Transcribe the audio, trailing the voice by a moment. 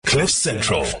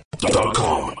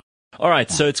CliffCentral.com. All right,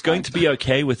 so it's going to be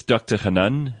okay with Dr.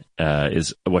 Hanan,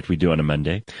 is what we do on a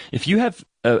Monday. If you have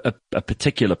a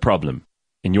particular problem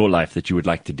in your life that you would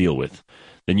like to deal with,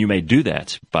 then you may do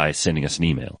that by sending us an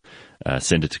email.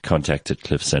 Send it to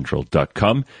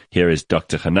contact@cliffcentral.com. Here is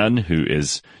Dr. Hanan, who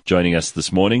is joining us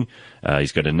this morning.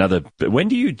 He's got another. When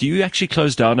do you actually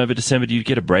close down over December? Do you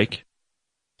get a break?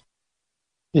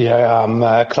 Yeah,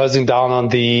 I'm closing down on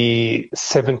the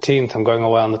 17th. I'm going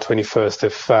away on the 21st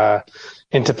if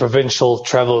interprovincial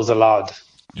travel is allowed.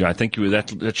 Yeah, I think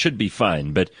that should be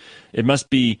fine, but it must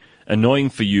be annoying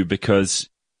for you because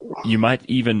you might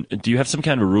even. Do you have some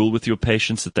kind of rule with your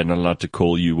patients that they're not allowed to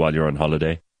call you while you're on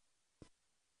holiday?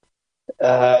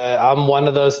 I'm one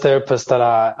of those therapists that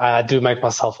I do make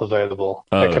myself available.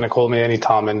 Oh. They can call me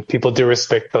anytime, and people do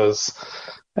respect those.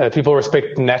 People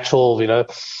respect natural,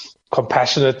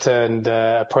 compassionate and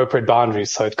appropriate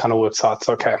boundaries. So it kind of works out. It's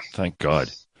okay. Thank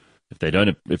God. If they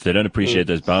don't appreciate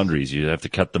those boundaries, you have to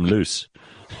cut them loose.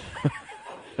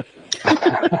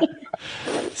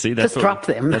 See, Just drop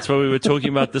them. That's what we were talking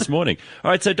about this morning.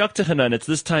 All right, so Dr. Hanan, it's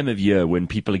this time of year when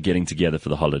people are getting together for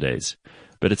the holidays.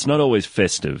 But it's not always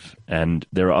festive, and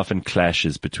there are often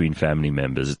clashes between family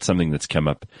members. It's something that's come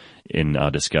up in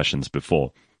our discussions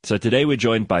before. So today we're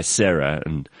joined by Sarah,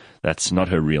 and that's not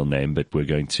her real name, but we're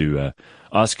going to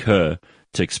ask her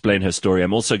to explain her story.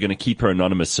 I'm also going to keep her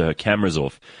anonymous so her camera's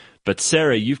off. But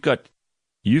Sarah, you've got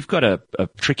a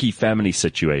tricky family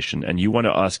situation, and you want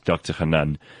to ask Dr.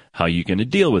 Hanan how you're going to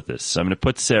deal with this. So I'm going to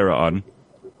put Sarah on.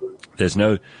 There's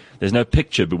no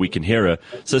picture, but we can hear her.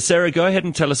 So, Sarah, go ahead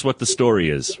and tell us what the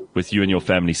story is with you and your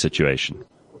family situation.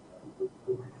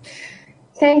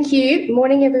 Thank you.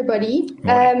 Morning, everybody.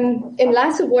 Morning. In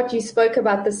light of what you spoke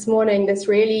about this morning, this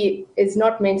really is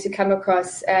not meant to come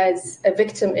across as a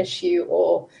victim issue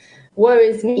or woe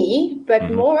is me, but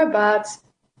more about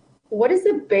what is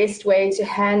the best way to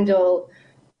handle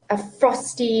a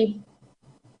frosty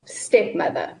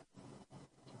stepmother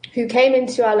who came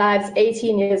into our lives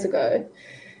 18 years ago,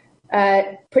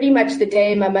 pretty much the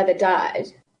day my mother died,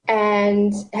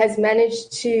 and has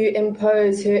managed to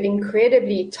impose her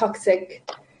incredibly toxic,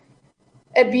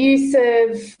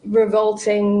 abusive,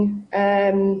 revolting,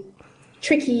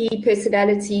 tricky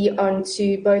personality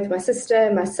onto both my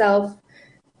sister, myself,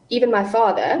 even my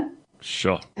father,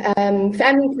 Sure.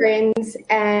 Family, friends,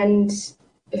 and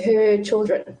her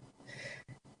children.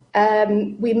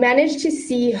 We managed to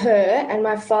see her and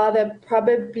my father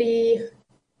probably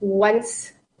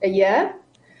once a year.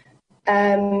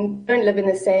 Don't live in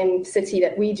the same city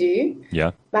that we do.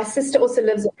 Yeah. My sister also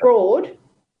lives abroad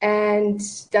and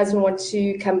doesn't want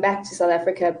to come back to South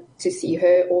Africa to see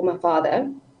her or my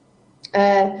father.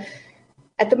 At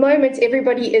the moment,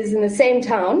 everybody is in the same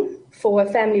town for a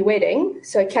family wedding.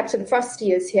 So Captain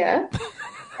Frosty is here.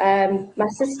 My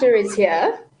sister is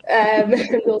here.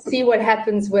 We'll see what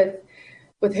happens with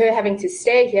her having to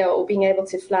stay here or being able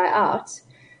to fly out.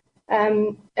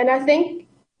 And I think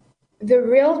the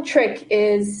real trick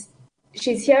is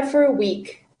she's here for a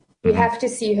week. We have to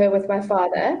see her with my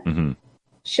father. Mm-hmm.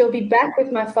 She'll be back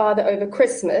with my father over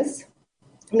Christmas.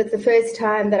 And it's the first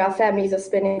time that our families are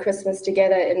spending Christmas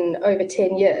together in over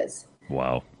 10 years.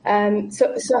 Wow.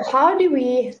 So how do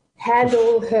we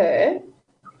handle her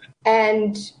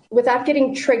and without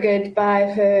getting triggered by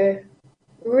her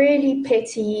really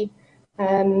petty,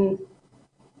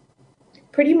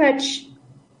 pretty much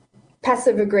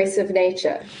passive-aggressive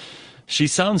nature? She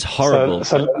sounds horrible.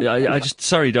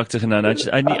 Sorry, Dr. Hanan.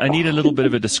 I need a little bit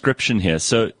of a description here.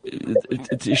 So,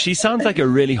 she sounds like a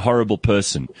really horrible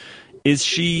person. Is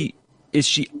she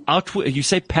outward? You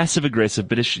say passive aggressive,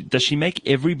 but does she make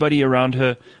everybody around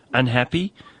her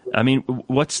unhappy? I mean,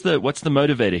 what's the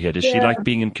motivator here? Does she like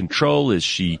being in control?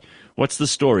 What's the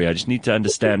story? I just need to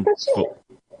understand.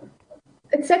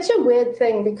 It's such a weird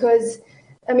thing because,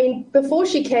 I mean, before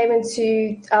she came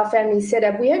into our family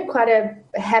setup, we had quite a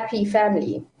happy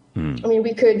family. I mean,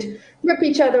 we could rip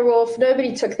each other off.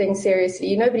 Nobody took things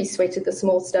seriously. Nobody sweated the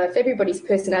small stuff. Everybody's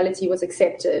personality was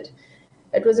accepted.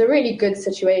 It was a really good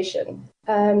situation.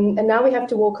 And now we have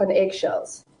to walk on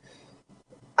eggshells.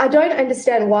 I don't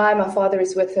understand why my father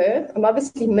is with her. I'm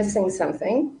obviously missing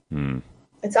something.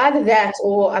 It's either that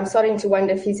or I'm starting to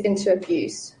wonder if he's into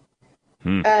abuse.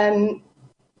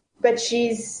 But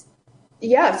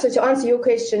so to answer your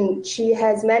question, she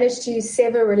has managed to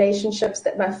sever relationships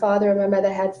that my father and my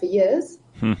mother had for years.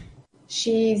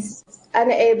 She's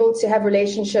unable to have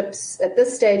relationships at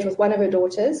this stage with one of her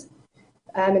daughters.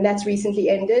 And that's recently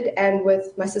ended, and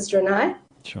with my sister and I.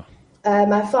 Sure.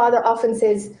 My father often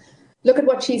says, look at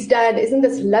what she's done. Isn't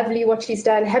this lovely what she's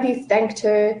done? Have you thanked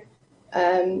her?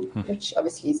 which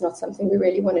obviously is not something we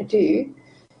really want to do.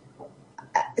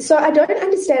 So I don't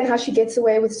understand how she gets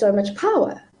away with so much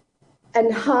power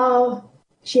and how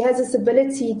she has this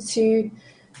ability to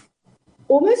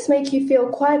almost make you feel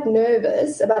quite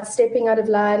nervous about stepping out of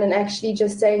line and actually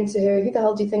just saying to her, who the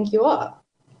hell do you think you are?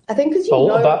 I think because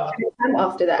what's going to come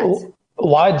after that.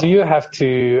 Why do you have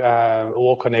to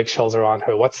walk on eggshells around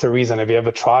her? What's the reason? Have you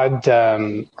ever tried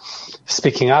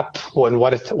speaking up?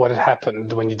 What had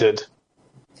happened when you did?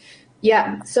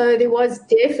 Yeah, so there's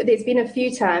been a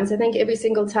few times. I think every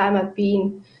single time I've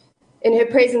been in her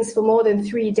presence for more than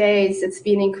 3 days, it's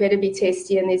been incredibly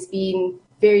testy and there's been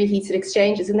very heated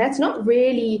exchanges. And that's not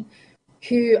really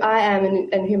who I am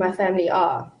and who my family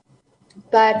are.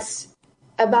 But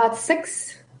about 4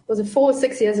 or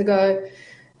 6 years ago,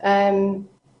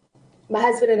 my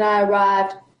husband and I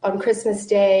arrived on Christmas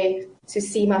Day to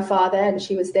see my father, and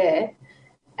she was there.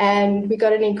 And we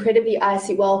got an incredibly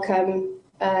icy welcome.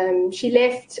 She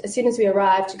left as soon as we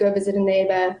arrived to go visit a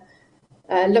neighbor,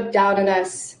 looked down on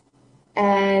us,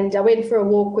 and I went for a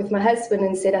walk with my husband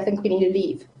and said, I think we need to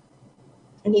leave.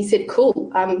 And he said,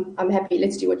 cool, I'm happy,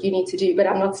 let's do what you need to do, but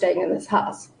I'm not staying in this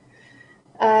house.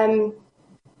 I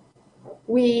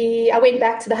went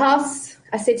back to the house.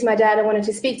 I said to my dad I wanted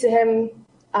to speak to him.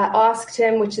 I asked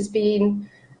him, this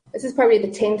is probably the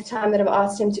 10th time that I've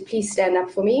asked him to please stand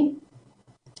up for me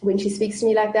when she speaks to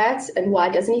me like that, and why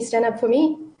doesn't he stand up for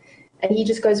me? And he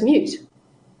just goes mute.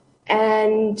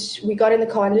 And we got in the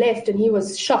car and left, and he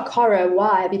was shock, horror,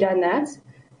 why have you done that?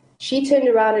 She turned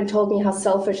around and told me how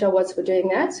selfish I was for doing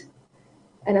that.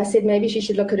 And I said maybe she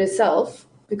should look at herself,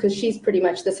 because she's pretty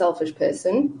much the selfish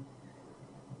person.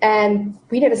 And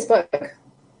we never spoke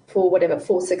for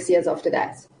 4-6 years after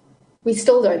that. We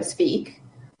still don't speak.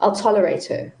 I'll tolerate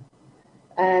her.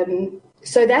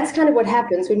 So that's kind of what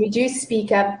happens. When we do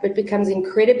speak up, it becomes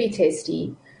incredibly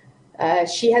testy.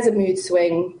 She has a mood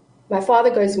swing. My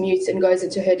father goes mute and goes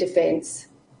into her defense.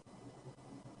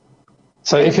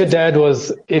 So if your dad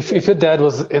was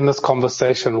in this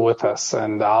conversation with us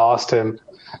and I asked him,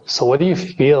 so what do you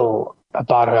feel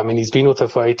about her? I mean, he's been with her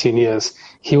for 18 years.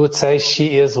 He would say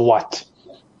she is what?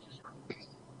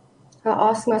 I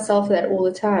ask myself that all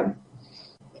the time.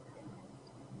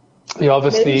 You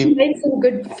obviously... Maybe she makes some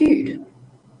good food.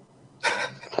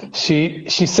 She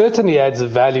certainly adds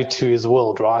value to his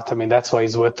world, right? I mean, that's why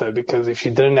he's with her, because if she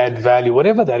didn't add value,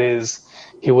 whatever that is,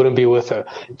 he wouldn't be with her.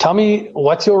 Tell me,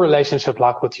 what's your relationship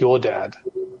like with your dad?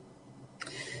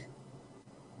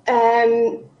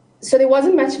 So there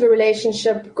wasn't much of a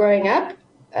relationship growing up.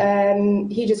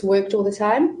 He just worked all the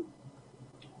time.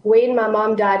 When my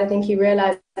mom died, I think he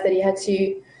realized that he had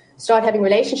to start having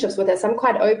relationships with us. I'm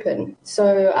quite open,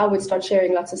 so I would start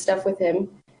sharing lots of stuff with him.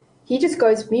 He just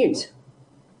goes mute.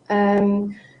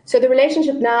 So the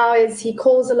relationship now is he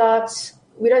calls a lot.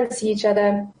 We don't see each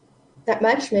other that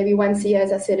much, maybe once a year,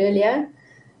 as I said earlier.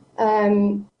 I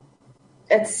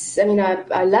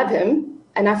love him,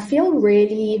 and I feel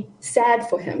really sad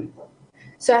for him.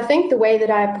 So I think the way that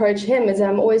I approach him is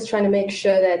I'm always trying to make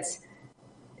sure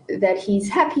that he's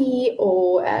happy,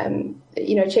 or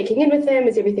checking in with him.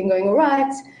 Is everything going all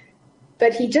right?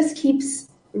 But he just keeps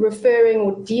referring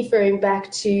or deferring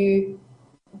back to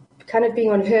kind of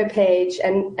being on her page,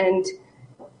 and I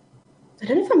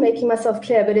don't know if I'm making myself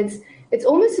clear, but it's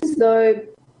almost as though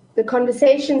the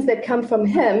conversations that come from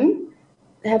him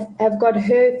have got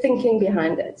her thinking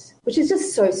behind it, which is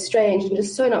just so strange and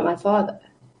just so not my father.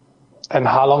 And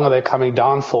how long are they coming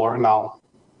down for now?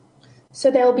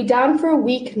 So they'll be down for a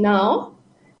week now,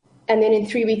 and then in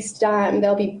 3 weeks' time,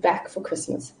 they'll be back for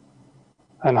Christmas.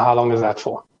 And how long is that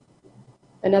for?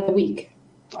 Another week.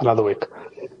 Another week.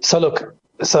 So look,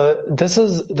 this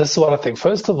is what I think.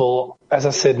 First of all, as I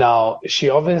said now, she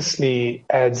obviously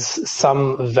adds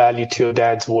some value to your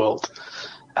dad's world.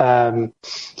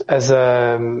 As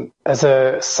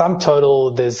a sum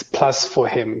total, there's plus for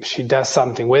him. She does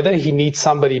something. Whether he needs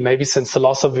somebody, maybe since the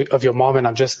loss of your mom, and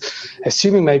I'm just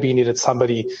assuming maybe he needed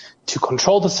somebody to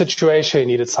control the situation, he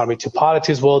needed somebody to pilot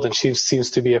his world, and she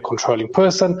seems to be a controlling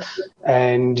person,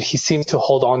 and he seems to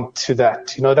hold on to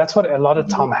that. That's what a lot of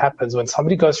time happens when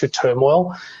somebody goes through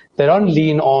turmoil. They don't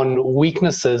lean on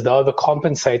weaknesses, they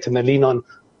overcompensate, and they lean on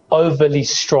overly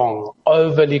strong,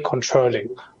 overly controlling,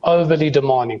 overly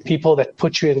demanding, people that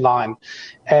put you in line.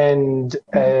 And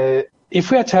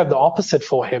if we had to have the opposite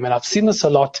for him, and I've seen this a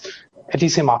lot, at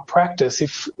least in my practice,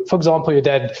 if, for example, your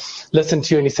dad listened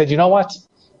to you and he said, you know what,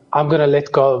 I'm going to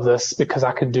let go of this because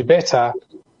I can do better.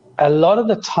 A lot of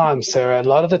the time, Sarah,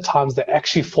 they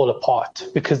actually fall apart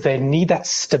because they need that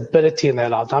stability in their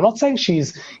lives. Now, I'm not saying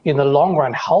she's in the long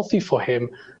run healthy for him,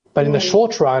 but in the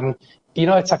short run,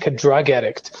 it's like a drug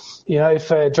addict.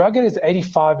 If a drug addict is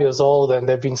 85 years old and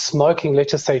they've been smoking,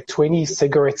 let's just say 20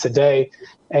 cigarettes a day,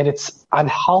 and it's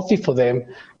unhealthy for them,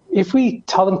 if we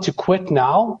tell them to quit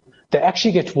now, they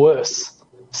actually get worse.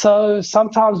 So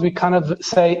sometimes we kind of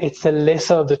say it's the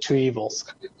lesser of the two evils.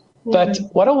 Mm-hmm. But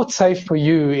what I would say for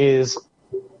you is,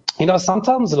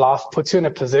 sometimes life puts you in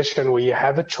a position where you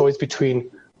have a choice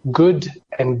between good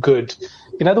and good.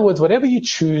 In other words, whatever you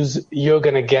choose, you're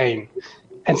going to gain.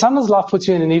 And sometimes life puts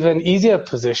you in an even easier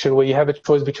position where you have a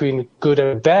choice between good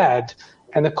and bad.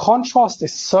 And the contrast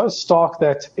is so stark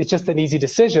that it's just an easy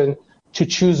decision to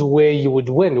choose where you would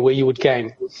win, where you would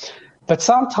gain. But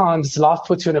sometimes life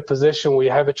puts you in a position where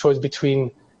you have a choice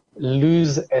between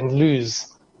lose and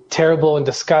lose, terrible and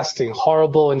disgusting,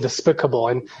 horrible and despicable.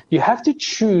 And you have to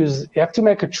choose, you have to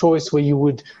make a choice where you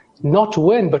would not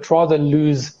win, but rather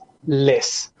lose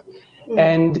less.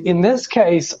 And in this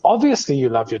case, obviously you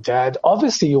love your dad.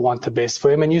 Obviously you want the best for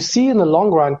him. And you see in the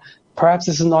long run, perhaps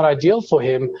this is not ideal for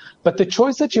him. But the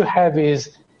choice that you have is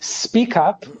speak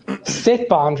up, set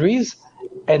boundaries,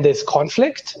 and there's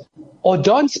conflict. Or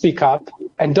don't speak up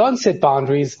and don't set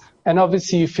boundaries. And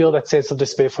obviously you feel that sense of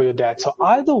despair for your dad. So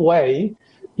either way,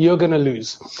 you're going to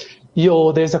lose.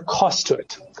 There's a cost to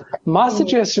it. My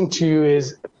suggestion to you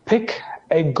is pick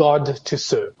a God to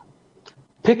serve.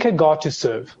 Pick a God to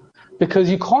serve.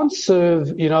 Because you can't serve,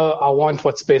 I want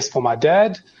what's best for my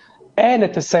dad, and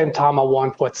at the same time, I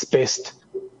want what's best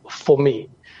for me.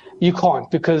 You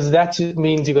can't, because that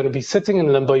means you're going to be sitting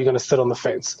in limbo, you're going to sit on the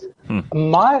fence.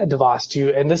 My advice to you,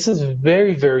 and this is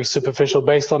very, very superficial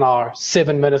based on our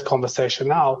 7-minute conversation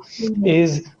now,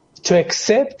 is to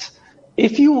accept,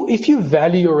 if you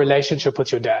value your relationship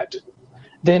with your dad,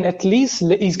 then at least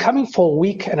he's coming for a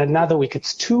week and another week.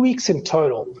 It's 2 weeks in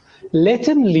total. Let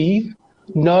him leave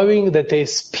knowing that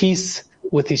there's peace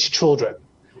with his children.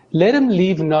 Let him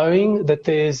leave knowing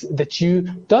that you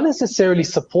don't necessarily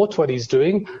support what he's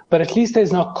doing, but at least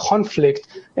there's no conflict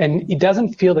and he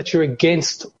doesn't feel that you're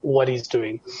against what he's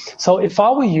doing. So if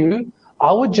I were you,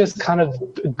 I would just kind of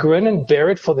grin and bear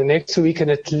it for the next week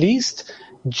and at least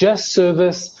just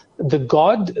service the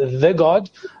God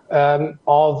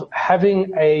of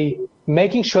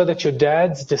making sure that your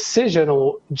dad's decision,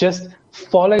 or just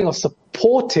following or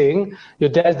supporting your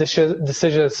dad's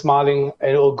decision, smiling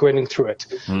or grinning through it.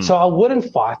 So I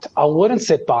wouldn't fight. I wouldn't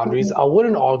set boundaries. I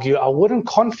wouldn't argue. I wouldn't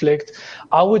conflict.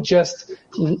 I would just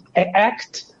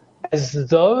act as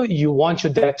though you want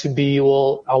your dad to be,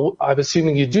 I'm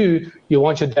assuming you do, you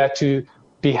want your dad to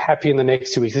be happy in the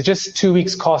next 2 weeks. It's just 2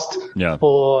 weeks cost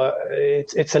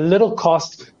it's a little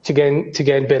cost to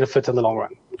gain benefit in the long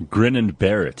run. Grin and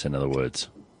bear it, in other words.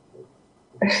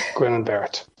 Grin and bear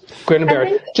it. Grin and bear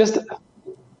it.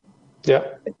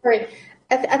 Sorry.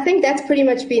 I think that's pretty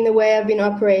much been the way I've been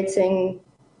operating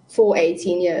for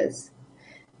 18 years.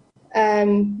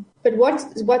 But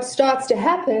what starts to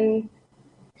happen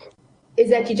is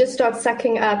that you just start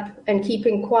sucking up and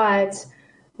keeping quiet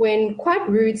when quite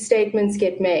rude statements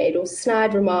get made or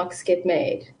snide remarks get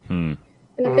made. And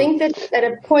I think that at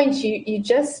a point you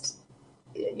just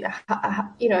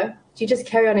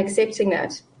carry on accepting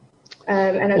that.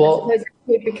 And I suppose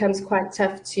it becomes quite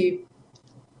tough to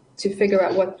figure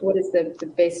out what is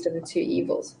the best of the two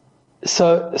evils.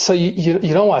 So you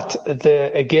know what?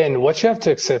 Again, what you have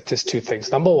to accept is two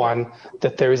things. Number one,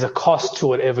 that there is a cost to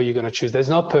whatever you're going to choose. There's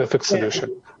no perfect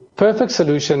solution. Yeah. Perfect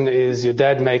solution is your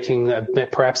dad making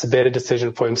perhaps a better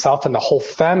decision for himself and the whole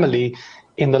family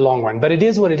in the long run. But it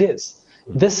is what it is.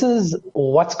 This is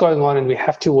what's going on, and we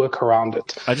have to work around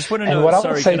it. I just want to know.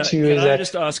 I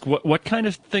just ask, what kind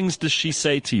of things does she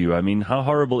say to you? I mean, how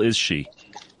horrible is she?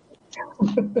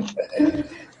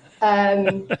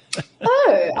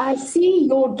 I see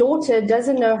your daughter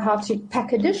doesn't know how to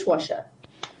pack a dishwasher.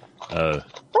 That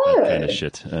kind of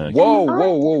shit. Okay. Whoa!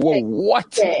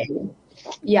 What?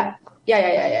 Yeah.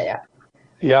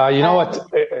 Yeah, you know what?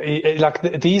 Like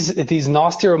these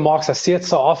nasty remarks, I see it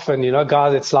so often.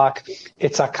 Guys, it's like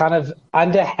kind of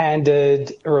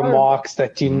underhanded remarks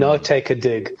that take a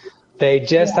dig. They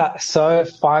just are so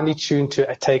finely tuned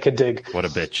to take a dig. What a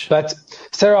bitch! But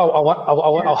Sarah, I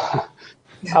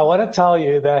want to tell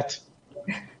you that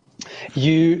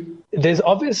there's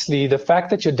obviously the fact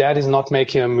that your dad is not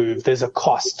making a move. There's a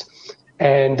cost.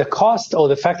 And the cost, or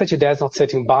the fact that your dad's not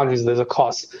setting boundaries, there's a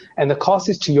cost. And the cost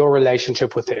is to your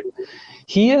relationship with him.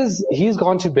 He's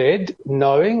gone to bed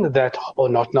knowing that, or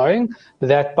not knowing,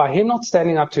 that by him not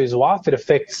standing up to his wife, it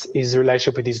affects his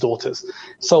relationship with his daughters.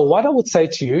 So what I would say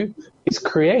to you is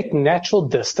create natural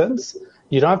distance.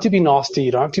 You don't have to be nasty.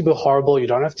 You don't have to be horrible. You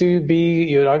don't have to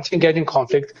engage in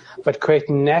conflict, but create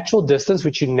natural distance,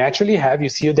 which you naturally have. You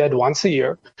see your dad once a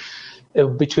year.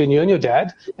 between you and your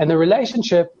dad, and the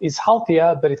relationship is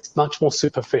healthier, but it's much more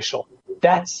superficial.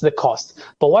 That's the cost.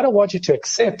 But what I want you to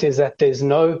accept is that there's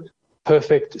no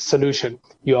perfect solution.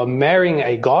 You are marrying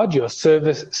a God, you're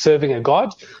serving a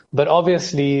God, but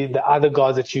obviously the other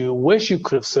God that you wish you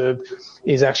could have served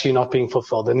is actually not being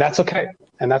fulfilled. And that's okay.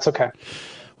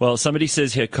 Well, somebody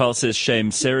says here, Carl says, shame,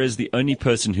 Sarah is the only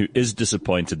person who is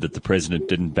disappointed that the president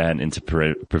didn't ban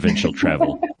provincial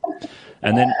travel.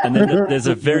 And then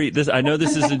there's I know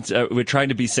this isn't, we're trying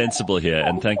to be sensible here,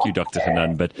 and thank you, Dr.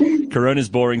 Hanan, but Corona's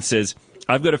Boring says,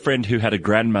 I've got a friend who had a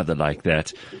grandmother like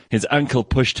that. His uncle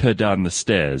pushed her down the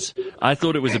stairs. I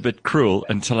thought it was a bit cruel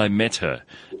until I met her.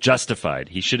 Justified.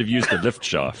 He should have used the lift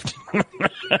shaft.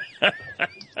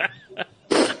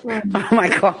 Oh, my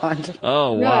God.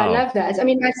 Oh, wow. No, I love that. I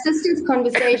mean, my sister's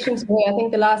conversation to me, I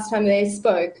think the last time they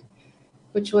spoke,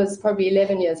 which was probably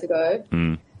 11 years ago,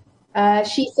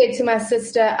 she said to my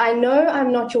sister, I know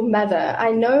I'm not your mother.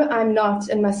 I know I'm not.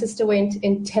 And my sister went,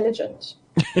 intelligent.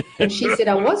 And she said,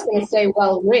 I was going to say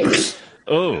well-read.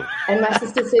 Oh. And my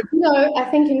sister said, no, I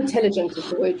think intelligent is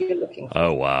the word you're looking for.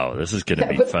 Oh, wow. This is going to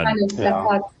be fun.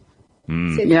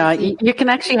 You can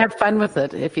actually have fun with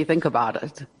it if you think about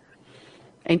it.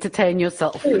 Entertain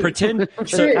yourself. Pretend.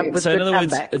 So in other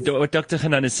words, what Dr.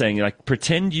 Hanan is saying, like,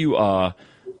 pretend you are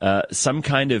some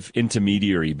kind of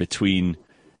intermediary between,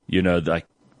 like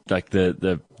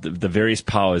the various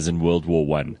powers in World War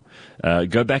One.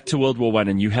 Go back to World War One,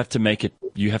 and you have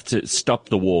to stop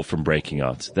the war from breaking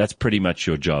out. That's pretty much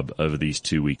your job over these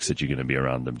 2 weeks that you're going to be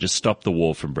around them. Just stop the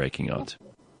war from breaking out.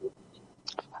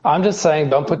 I'm just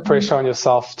saying, don't put pressure on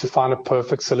yourself to find a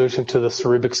perfect solution to this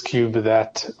Rubik's Cube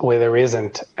where there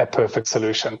isn't a perfect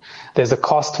solution. There's a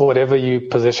cost to whatever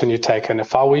position you take. And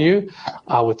if I were you,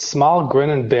 I would smile, grin,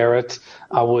 and bear it.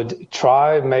 I would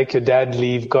try make your dad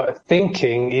leave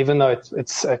thinking, even though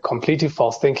it's a completely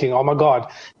false thinking, oh my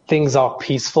God, things are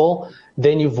peaceful.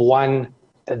 Then you've won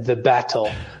the battle.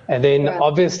 And then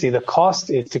obviously the cost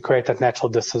is to create that natural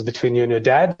distance between you and your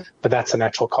dad, but that's a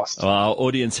natural cost. Well, our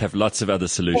audience have lots of other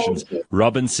solutions.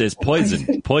 Robin says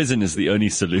poison. Poison is the only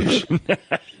solution.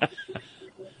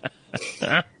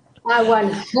 I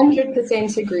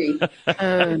 100% agree.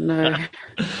 Oh, no.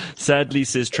 Sadly,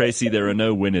 says Tracy, there are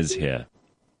no winners here.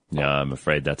 Yeah, I'm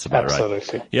afraid that's about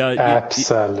Absolutely. right. Yeah,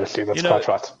 absolutely. That's quite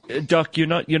right. Doc, you're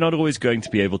not always going to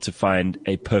be able to find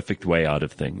a perfect way out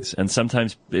of things. And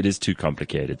sometimes it is too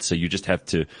complicated. So you just have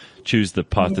to choose the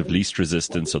path of least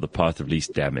resistance or the path of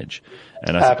least damage.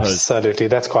 And I suppose absolutely.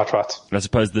 That's quite right. I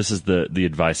suppose this is the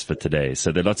advice for today.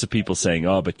 So there are lots of people saying,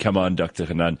 oh, but come on, Dr.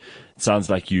 Hanan, it sounds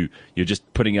like you're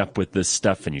just putting up with this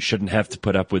stuff and you shouldn't have to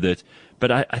put up with it.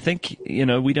 But I think,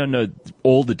 we don't know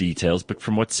all the details, but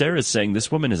from what Sarah's saying,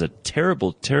 this woman is a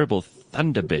terrible, terrible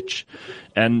thunder bitch.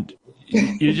 And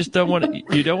you just don't want to,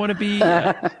 you don't want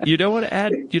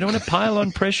to pile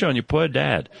on pressure on your poor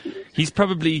dad. He's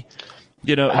probably,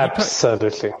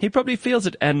 absolutely. He probably feels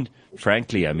it. And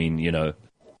frankly, I mean,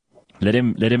 let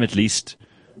him at least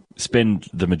spend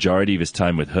the majority of his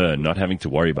time with her, not having to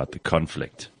worry about the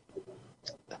conflict.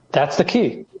 That's the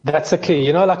key.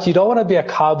 You don't want to be a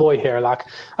cowboy here. Like,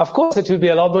 of course, it would be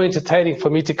a lot more entertaining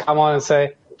for me to come on and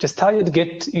say, just tell you to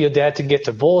get your dad to get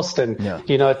divorced and,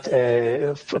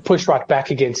 push right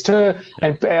back against her.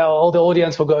 And all the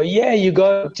audience will go, yeah, you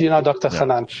go, Dr.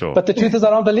 Hanan. Sure. But the truth is, I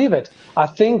don't believe it. I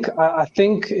think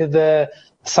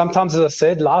sometimes, as I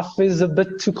said, life is a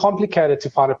bit too complicated to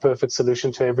find a perfect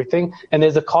solution to everything. And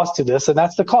there's a cost to this, and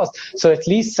that's the cost. So at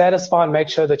least satisfy and make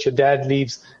sure that your dad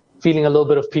leaves feeling a little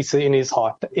bit of peace in his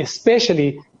heart,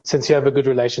 especially since you have a good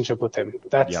relationship with him.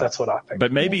 That's what I think.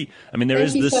 But maybe, there Thank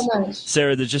is you this, so much.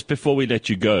 Sarah, that just before we let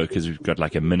you go, because we've got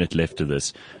like a minute left of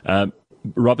this,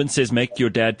 Robin says, make your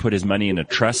dad put his money in a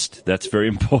trust. That's very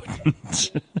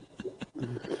important.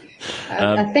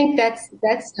 I think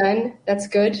that's done. That's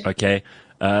good. Okay.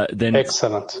 Then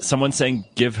excellent. Someone saying,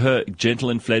 Gentle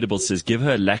Inflatable says, give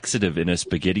her a laxative in her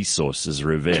spaghetti sauce as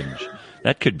revenge.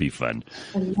 That could be fun.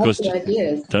 Of course,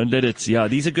 ideas. Don't let it. Yeah,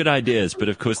 these are good ideas, but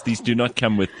of course, these do not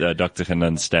come with Dr.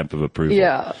 Hanan's stamp of approval.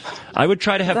 Yeah, I would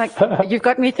try to have. You've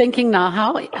got me thinking now.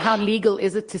 How legal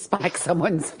is it to spike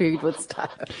someone's food with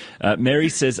stuff? Mary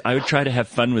says, I would try to have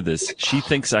fun with this. She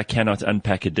thinks I cannot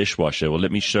unpack a dishwasher. Well,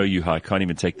 let me show you how I can't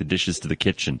even take the dishes to the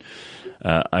kitchen.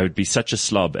 I would be such a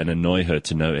slob and annoy her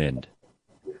to no end.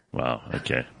 Wow.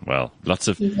 Okay. Well, lots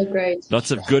of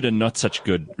good and not such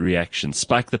good reactions.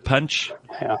 Spike the punch.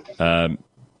 Yeah.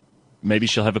 Maybe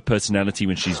she'll have a personality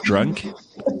when she's drunk.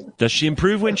 Does she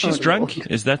improve when she's drunk?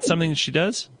 Is that something that she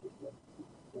does?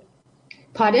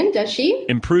 Pardon? Does she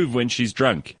improve when she's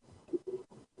drunk?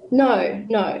 No.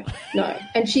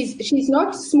 And she's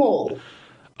not small.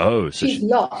 Oh, so She's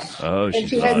lost. Oh, And she's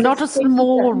she has lost. Not a this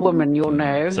small question. woman, you'll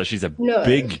know. So she's a No.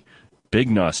 big,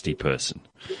 nasty person.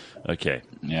 Okay.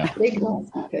 Yeah. Big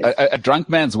nasty person. A drunk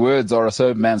man's words are a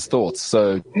sober man's thoughts.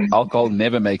 So alcohol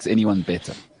never makes anyone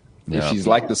better. If Yeah. she's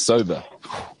like the sober.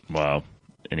 Wow.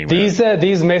 Anyway.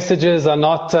 These messages are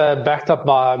not backed up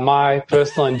by my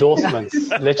personal endorsements.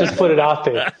 Let's just put it out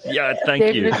there. Yeah,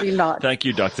 thank you. Definitely not. Thank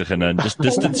you, Dr. Hanan. Just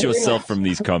distance yourself from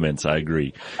these comments. I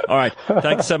agree. All right.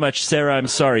 Thanks so much. Sarah, I'm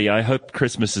sorry. I hope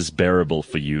Christmas is bearable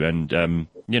for you. And,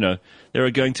 there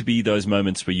are going to be those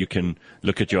moments where you can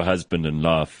look at your husband and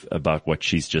laugh about what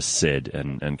she's just said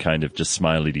and kind of just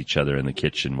smile at each other in the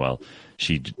kitchen while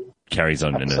she carries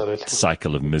on in Absolutely. a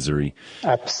cycle of misery.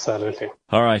 Absolutely.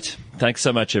 All right. Thanks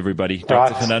so much, everybody.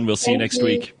 Dr. Right. Hanan, we'll see you Thank next you.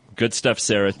 week. Good stuff,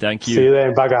 Sarah. Thank you. See you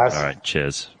then. Bye, guys. All right.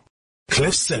 Cheers.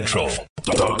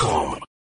 CliffCentral.com